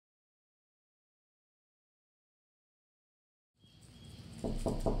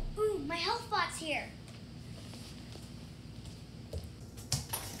Ooh, my health bot's here.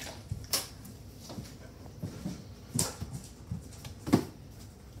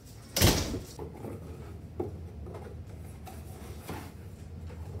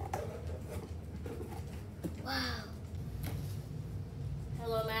 Wow.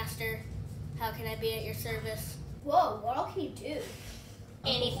 Hello, Master. How can I be at your service? Whoa, what all can you do?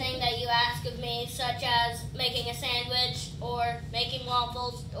 Anything that you ask of me, such as making a sandwich, or making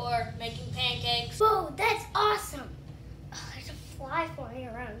waffles, or making pancakes. Whoa, that's awesome. Oh, there's a fly flying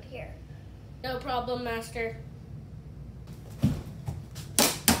around here. No problem, Master.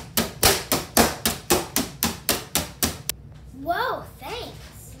 Whoa,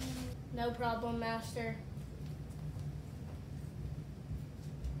 thanks. No problem, Master.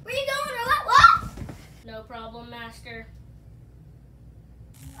 Where you going, or what? No problem, Master.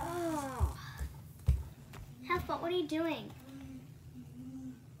 Oh. Healthbot, what are you doing?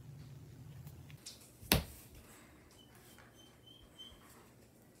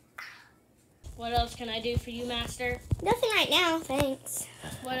 What else can I do for you, Master? Nothing right now, thanks.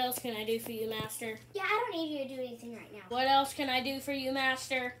 What else can I do for you, Master? Yeah, I don't need you to do anything right now. What else can I do for you,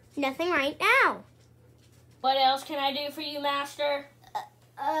 Master? Nothing right now. What else can I do for you, Master?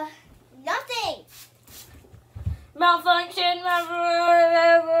 Nothing. Malfunction.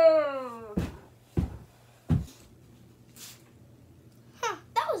 Huh,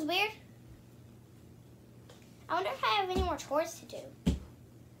 that was weird. I wonder if I have any more chores to do.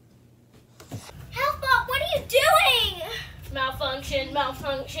 Healthbot, what are you doing? Malfunction,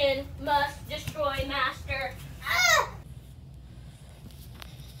 malfunction, must destroy Master. Ah!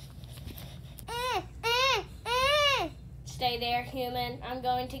 Stay there, human. I'm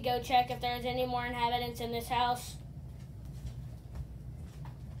going to go check if there's any more inhabitants in this house.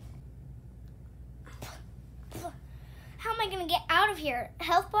 How am I going to get out of here?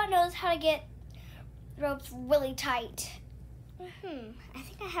 Healthbot knows how to get ropes really tight. I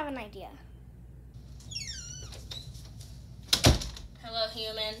think I have an idea. Hello,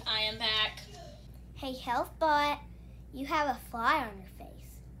 human. I am back. Hey, Healthbot, you have a fly on your face.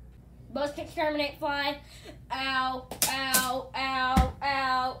 Must exterminate fly. Ow, ow, ow,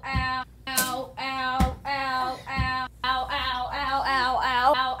 ow, ow, ow, ow.